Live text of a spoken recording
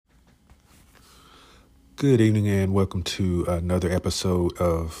Good evening and welcome to another episode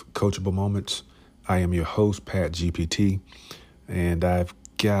of Coachable Moments. I am your host, Pat GPT, and I've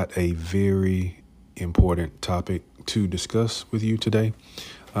got a very important topic to discuss with you today.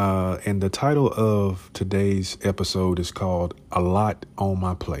 And the title of today's episode is called A Lot on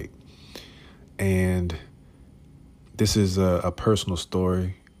My Plate. And this is a personal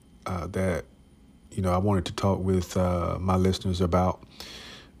story that, I wanted to talk with my listeners about.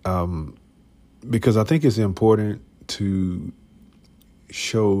 Because I think it's important to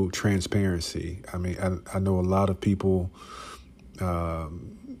show transparency. I mean, I know a lot of people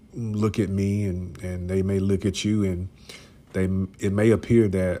look at me and they may look at you and it may appear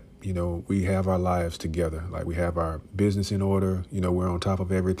that, we have our lives together, like we have our business in order, we're on top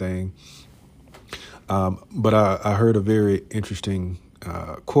of everything. But I heard a very interesting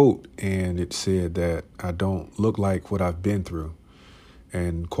quote, and it said that I don't look like what I've been through.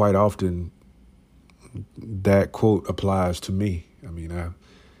 And quite often, that quote applies to me. I mean, I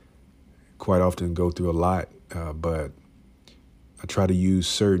quite often go through a lot, but I try to use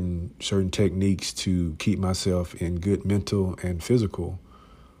certain techniques to keep myself in good mental and physical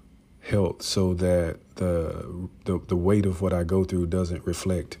health, so that the weight of what I go through doesn't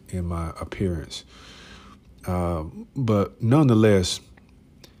reflect in my appearance. But nonetheless,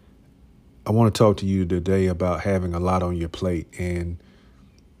 I want to talk to you today about having a lot on your plate. And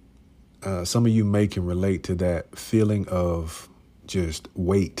some of you can relate to that feeling of just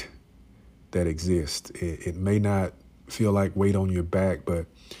weight that exists. It may not feel like weight on your back, but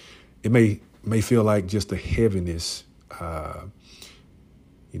it may feel like just a heaviness, on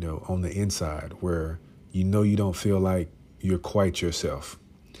the inside, where you don't feel like you're quite yourself.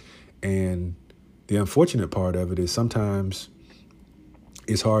 And the unfortunate part of it is sometimes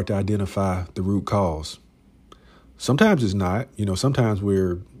it's hard to identify the root cause. Sometimes it's not. Sometimes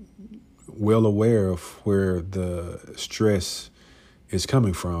we're well aware of where the stress is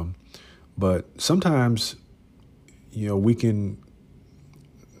coming from. But sometimes, we can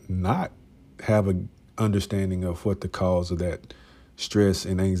not have an understanding of what the cause of that stress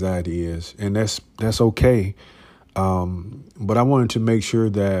and anxiety is. And that's okay. But I wanted to make sure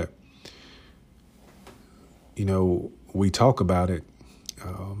that, we talk about it,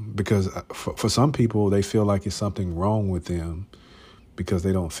 because for some people, they feel like it's something wrong with them, because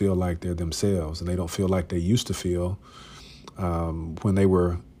they don't feel like they're themselves, and they don't feel like they used to feel when they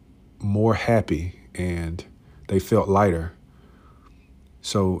were more happy and they felt lighter.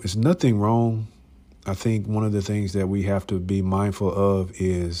 So it's nothing wrong. I think one of the things that we have to be mindful of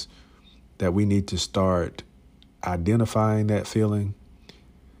is that we need to start identifying that feeling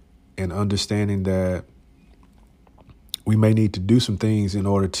and understanding that we may need to do some things in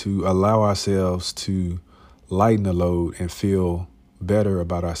order to allow ourselves to lighten the load and feel better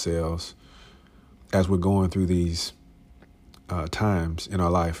about ourselves as we're going through these times in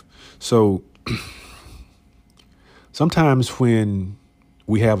our life. So sometimes when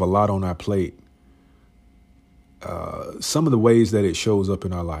we have a lot on our plate, some of the ways that it shows up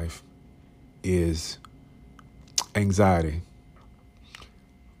in our life is anxiety.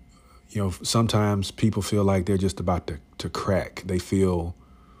 Sometimes people feel like they're just about to crack. They feel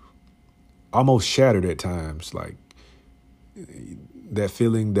almost shattered at times, like that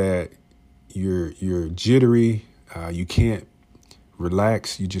feeling that you're jittery, you can't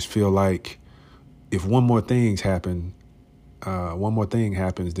relax. You just feel like if one more thing happens,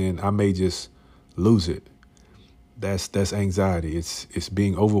 then I may just lose it. That's anxiety. It's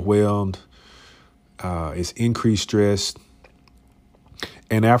being overwhelmed. It's increased stress.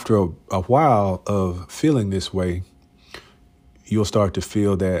 And after a while of feeling this way, you'll start to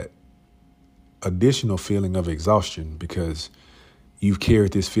feel that additional feeling of exhaustion, because you've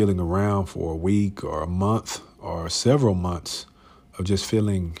carried this feeling around for a week or a month or several months of just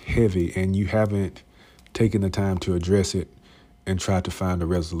feeling heavy, and you haven't taken the time to address it and try to find a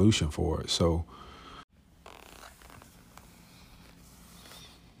resolution for it. So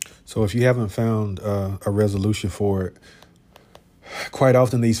if you haven't found a resolution for it, quite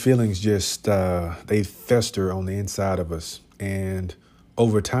often these feelings just, they fester on the inside of us. And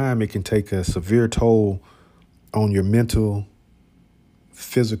over time, it can take a severe toll on your mental,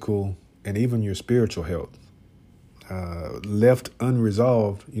 physical, and even your spiritual health. Left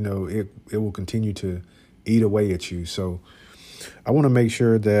unresolved, it will continue to eat away at you. So I want to make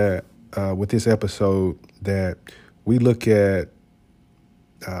sure that with this episode that we look at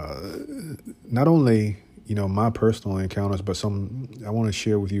not only, my personal encounters, but I want to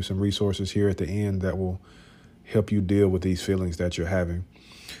share with you some resources here at the end that will help you deal with these feelings that you're having.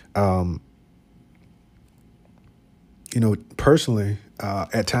 Personally,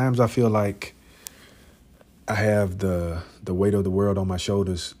 at times I feel like I have the weight of the world on my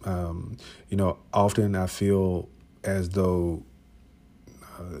shoulders. Often I feel as though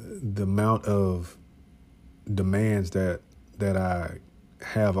the amount of demands that I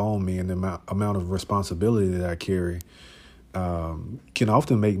have on me and the amount of responsibility that I carry can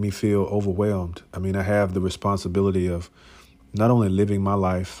often make me feel overwhelmed. I mean, I have the responsibility of not only living my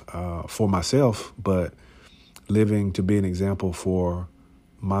life for myself, but living to be an example for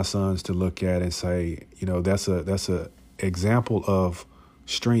my sons to look at and say, that's a example of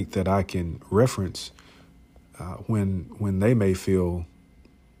strength that I can reference when they may feel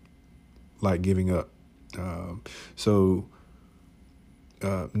like giving up. So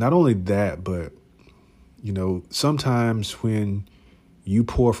not only that, but sometimes when you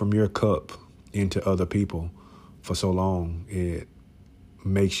pour from your cup into other people for so long, it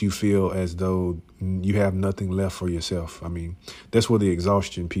makes you feel as though you have nothing left for yourself. I mean, that's where the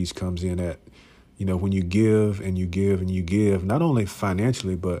exhaustion piece comes in at, when you give and you give and you give, not only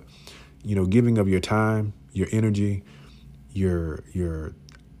financially, but, giving of your time, your energy, your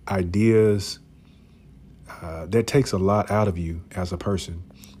ideas, that takes a lot out of you as a person.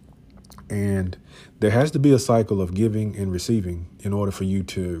 And there has to be a cycle of giving and receiving in order for you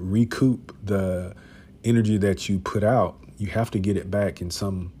to recoup the energy that you put out. You have to get it back in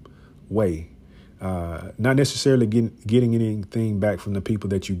some way. Not necessarily getting anything back from the people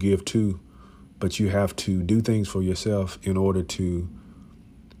that you give to, but you have to do things for yourself in order to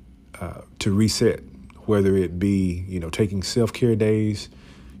reset, whether it be, taking self-care days,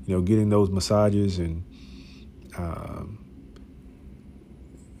 getting those massages and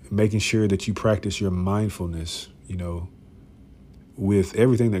making sure that you practice your mindfulness. With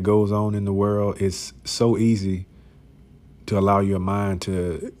everything that goes on in the world, it's so easy to allow your mind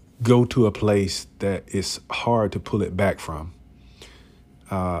to go to a place that it's hard to pull it back from.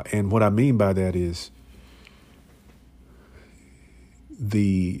 And what I mean by that is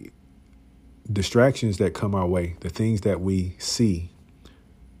the distractions that come our way, the things that we see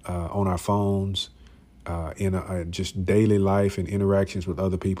on our phones, in just daily life and interactions with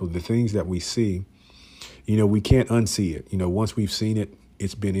other people, the things that we see, we can't unsee it. Once we've seen it,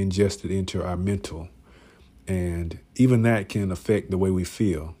 it's been ingested into our mental. And even that can affect the way we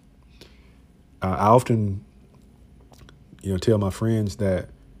feel. I often, tell my friends that,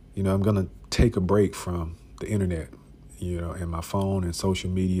 I'm going to take a break from the internet, and my phone and social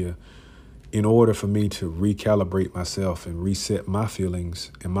media in order for me to recalibrate myself and reset my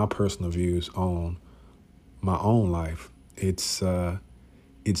feelings and my personal views on my own life. It's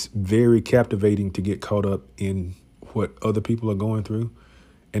very captivating to get caught up in what other people are going through,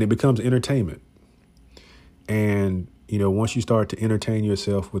 and it becomes entertainment. And, once you start to entertain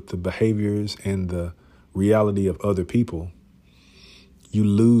yourself with the behaviors and the reality of other people, you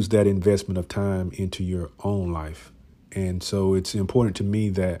lose that investment of time into your own life. And so it's important to me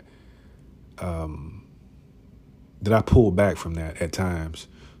that that I pull back from that at times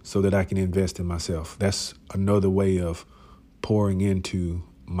so that I can invest in myself. That's another way of pouring into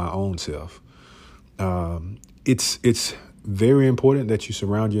my own self. It's very important that you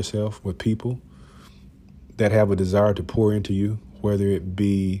surround yourself with people that have a desire to pour into you, whether it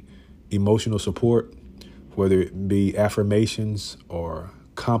be emotional support, whether it be affirmations or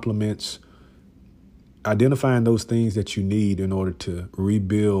compliments. Identifying those things that you need in order to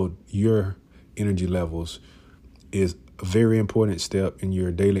rebuild your energy levels is a very important step in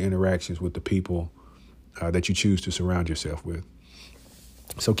your daily interactions with the people that you choose to surround yourself with.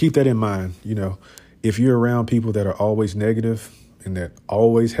 So keep that in mind. If you're around people that are always negative and that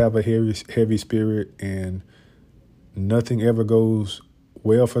always have a heavy spirit and nothing ever goes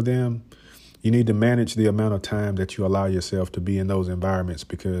well for them, you need to manage the amount of time that you allow yourself to be in those environments,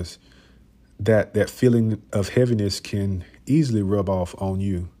 because that feeling of heaviness can easily rub off on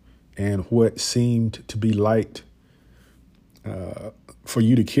you. And what seemed to be light for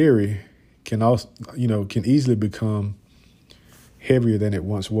you to carry can also, can easily become heavier than it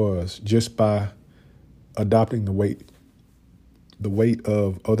once was, just by adopting the weight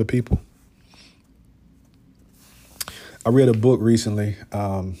of other people. I read a book recently,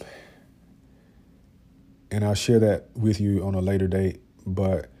 and I'll share that with you on a later date.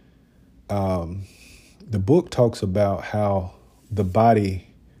 But the book talks about how the body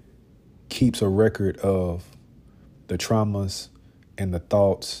keeps a record of the traumas and the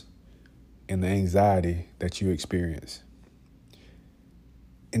thoughts and the anxiety that you experience.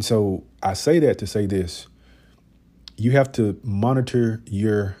 And so I say that to say this: you have to monitor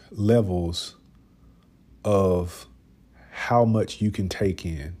your levels of how much you can take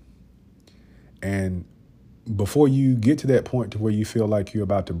in. And before you get to that point to where you feel like you're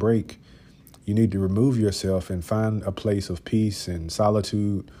about to break, You need to remove yourself and find a place of peace and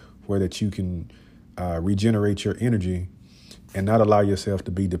solitude where that you can regenerate your energy and not allow yourself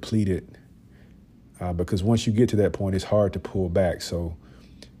to be depleted. Because once you get to that point, it's hard to pull back. So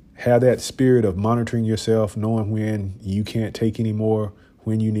have that spirit of monitoring yourself, knowing when you can't take anymore,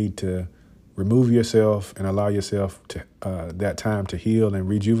 when you need to remove yourself and allow yourself to that time to heal and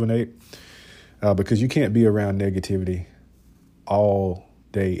rejuvenate. Because you can't be around negativity all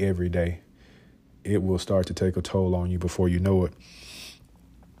day, every day. It will start to take a toll on you before you know it.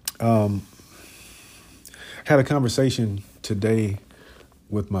 Had a conversation today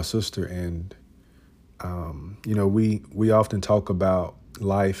with my sister, and we often talk about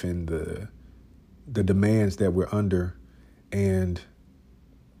life and the demands that we're under, and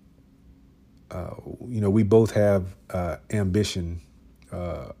we both have ambition,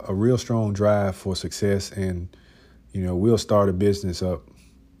 a real strong drive for success, and we'll start a business up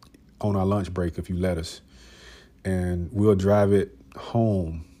on our lunch break if you let us, and we'll drive it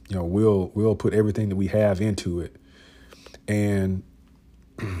home. We'll put everything that we have into it, and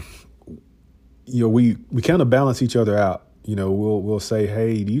we kind of balance each other out. We'll say,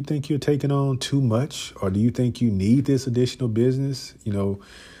 hey, do you think you're taking on too much, or do you think you need this additional business?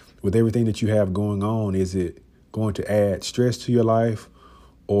 With everything that you have going on, is it going to add stress to your life,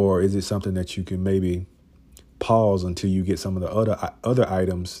 or is it something that you can maybe pause until you get some of the other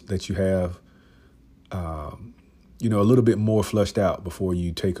items that you have, a little bit more flushed out before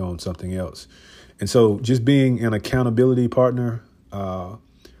you take on something else? And so just being an accountability partner,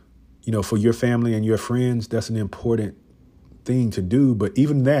 for your family and your friends, that's an important thing to do. But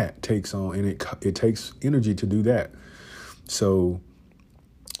even that takes on, and it takes energy to do that. So,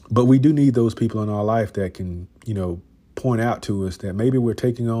 but we do need those people in our life that can, point out to us that maybe we're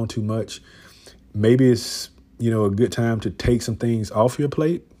taking on too much. Maybe it's, a good time to take some things off your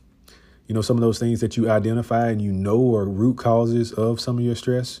plate. Some of those things that you identify and are root causes of some of your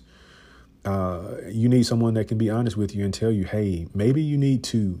stress. You need someone that can be honest with you and tell you, hey, maybe you need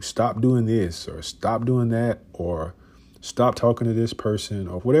to stop doing this or stop doing that or stop talking to this person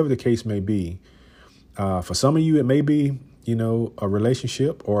or whatever the case may be. For some of you, it may be, a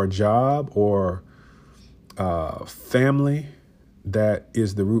relationship or a job or family that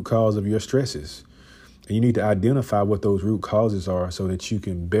is the root cause of your stresses. And you need to identify what those root causes are so that you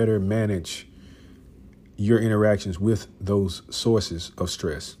can better manage your interactions with those sources of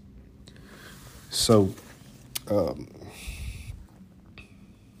stress. So,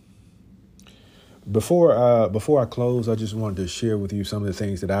 before I close, I just wanted to share with you some of the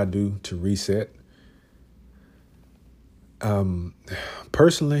things that I do to reset.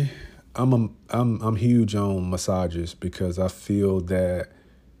 Personally, I'm huge on massages because I feel that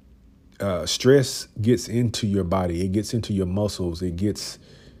stress gets into your body. It gets into your muscles. It gets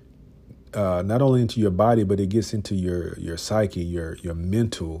not only into your body, but it gets into your psyche, your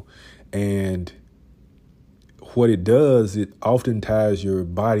mental. And what it does, it often ties your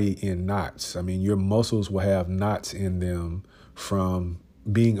body in knots. I mean, your muscles will have knots in them from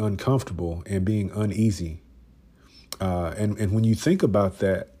being uncomfortable and being uneasy. And when you think about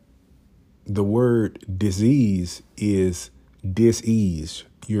that, the word disease is dis-ease.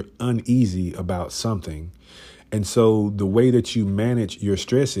 You're uneasy about something. And so the way that you manage your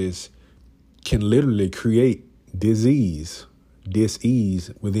stresses can literally create dis-ease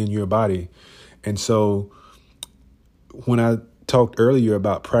within your body. And so when I talked earlier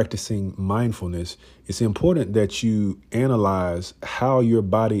about practicing mindfulness, it's important that you analyze how your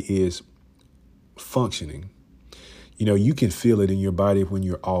body is functioning. You can feel it in your body when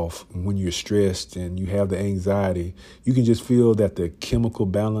you're off, when you're stressed and you have the anxiety. You can just feel that the chemical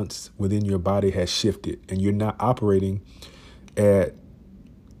balance within your body has shifted and you're not operating at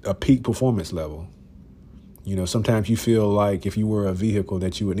a peak performance level. Sometimes you feel like if you were a vehicle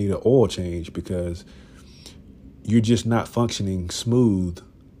that you would need an oil change because you're just not functioning smooth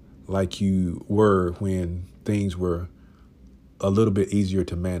like you were when things were a little bit easier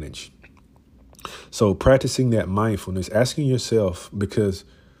to manage. So practicing that mindfulness, asking yourself, because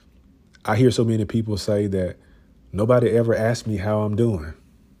I hear so many people say that nobody ever asked me how I'm doing.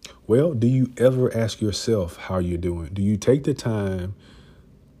 Well, do you ever ask yourself how you're doing? Do you take the time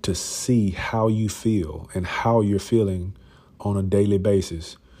to see how you feel and how you're feeling on a daily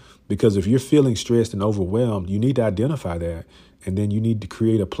basis? Because if you're feeling stressed and overwhelmed, you need to identify that. And then you need to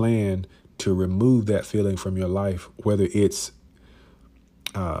create a plan to remove that feeling from your life, whether it's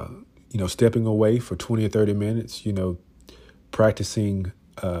stepping away for 20 or 30 minutes, practicing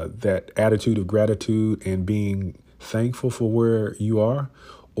that attitude of gratitude and being thankful for where you are,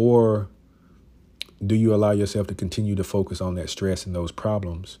 or do you allow yourself to continue to focus on that stress and those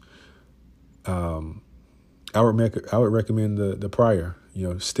problems? I would recommend the prior.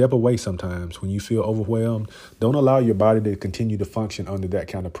 Step away sometimes when you feel overwhelmed. Don't allow your body to continue to function under that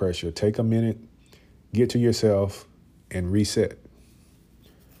kind of pressure. Take a minute, get to yourself, and reset.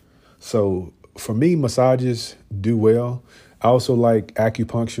 So for me, massages do well. I also like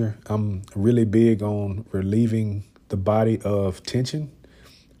acupuncture. I'm really big on relieving the body of tension.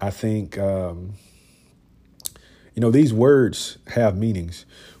 I think, these words have meanings.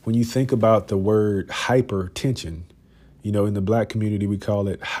 When you think about the word hypertension, in the Black community, we call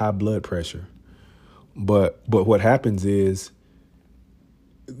it high blood pressure. But what happens is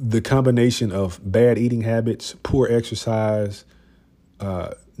the combination of bad eating habits, poor exercise,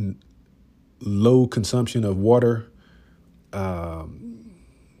 low consumption of water, the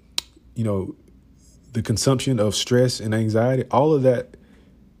consumption of stress and anxiety, all of that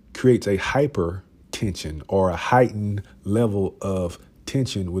creates a hypertension or a heightened level of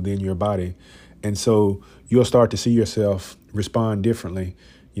tension within your body. And so you'll start to see yourself respond differently.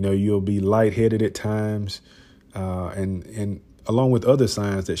 You'll be lightheaded at times, and along with other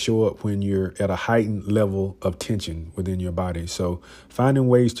signs that show up when you're at a heightened level of tension within your body. So finding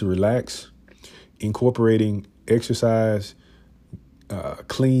ways to relax, incorporating exercise,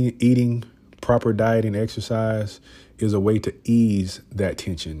 clean eating, proper diet and exercise is a way to ease that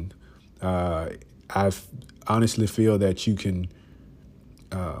tension. I honestly feel that you can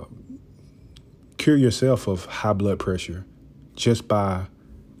cure yourself of high blood pressure just by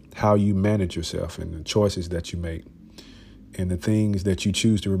how you manage yourself and the choices that you make and the things that you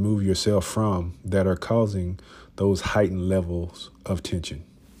choose to remove yourself from that are causing those heightened levels of tension.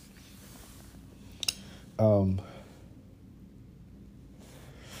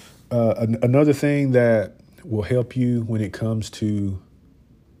 Another thing that will help you when it comes to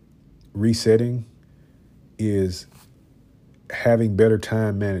resetting is having better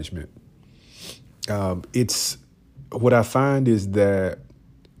time management. It's what I find is that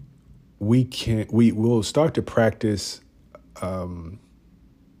we will start to practice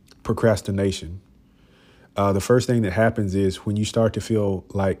procrastination. The first thing that happens is when you start to feel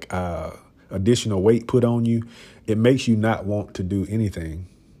like additional weight put on you, it makes you not want to do anything.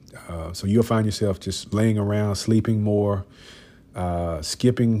 So you'll find yourself just laying around, sleeping more,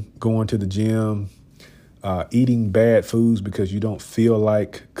 skipping going to the gym, eating bad foods because you don't feel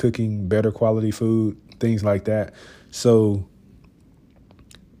like cooking better quality food, things like that. So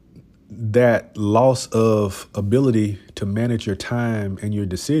that loss of ability to manage your time and your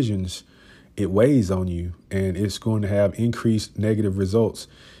decisions, it weighs on you, and it's going to have increased negative results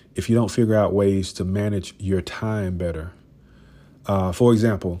if you don't figure out ways to manage your time better. For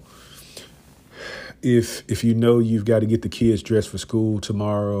example, if you've got to get the kids dressed for school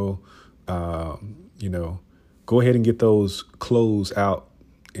tomorrow, go ahead and get those clothes out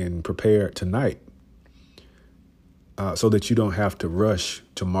and prepare tonight so that you don't have to rush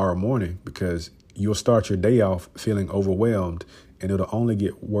tomorrow morning, because you'll start your day off feeling overwhelmed and it'll only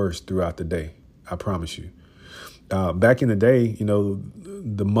get worse throughout the day. I promise you. Back in the day,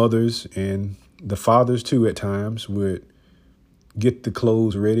 the mothers and the fathers too at times would get the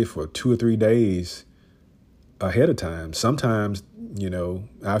clothes ready for 2 or 3 days ahead of time. Sometimes,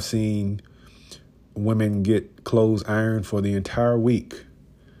 I've seen women get clothes ironed for the entire week.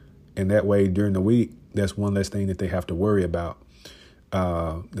 And that way during the week, that's one less thing that they have to worry about.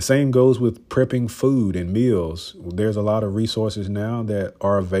 The same goes with prepping food and meals. There's a lot of resources now that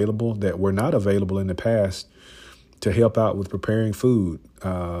are available that were not available in the past to help out with preparing food,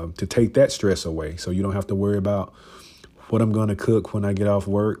 to take that stress away. So you don't have to worry about what I'm going to cook when I get off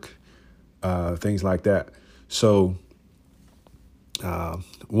work, things like that. So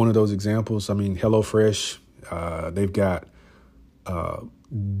one of those examples, HelloFresh, they've got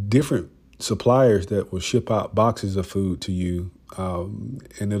different suppliers that will ship out boxes of food to you,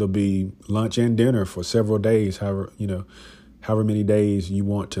 and it'll be lunch and dinner for several days, however many days you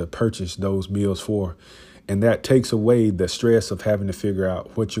want to purchase those meals for. And that takes away the stress of having to figure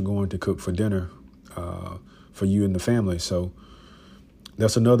out what you're going to cook for dinner for you and the family. So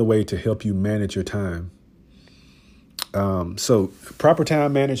that's another way to help you manage your time. So proper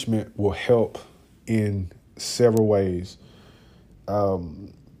time management will help in several ways.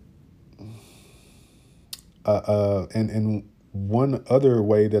 And one other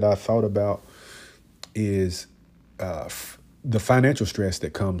way that I thought about is the financial stress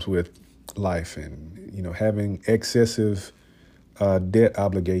that comes with life and, having excessive debt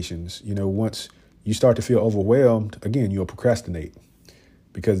obligations. Once you start to feel overwhelmed, again, you'll procrastinate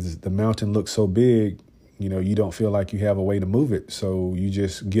because the mountain looks so big, you don't feel like you have a way to move it. So you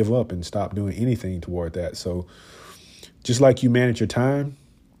just give up and stop doing anything toward that. So just like you manage your time,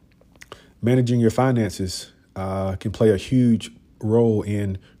 managing your finances can play a huge role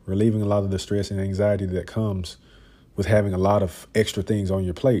in relieving a lot of the stress and anxiety that comes with having a lot of extra things on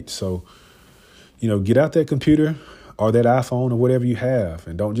your plate. So, get out that computer or that iPhone or whatever you have,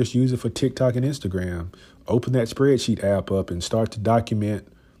 and don't just use it for TikTok and Instagram. Open that spreadsheet app up and start to document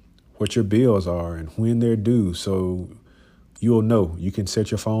what your bills are and when they're due. So you'll know. You can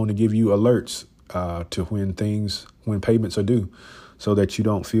set your phone to give you alerts to when payments are due, so that you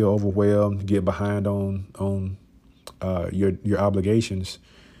don't feel overwhelmed, get behind on your obligations.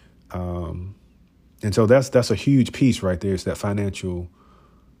 And so that's a huge piece right there. It's that financial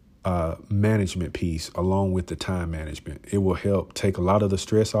management piece along with the time management. It will help take a lot of the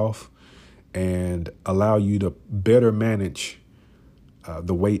stress off and allow you to better manage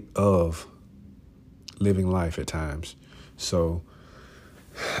the weight of living life at times. So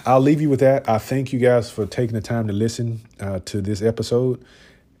I'll leave you with that. I thank you guys for taking the time to listen to this episode.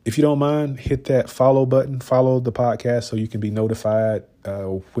 If you don't mind, hit that follow button, follow the podcast so you can be notified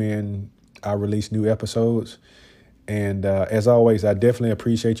when I release new episodes. And as always, I definitely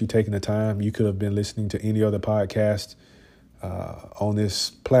appreciate you taking the time. You could have been listening to any other podcast on this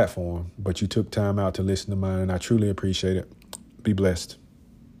platform, but you took time out to listen to mine, and I truly appreciate it. Be blessed.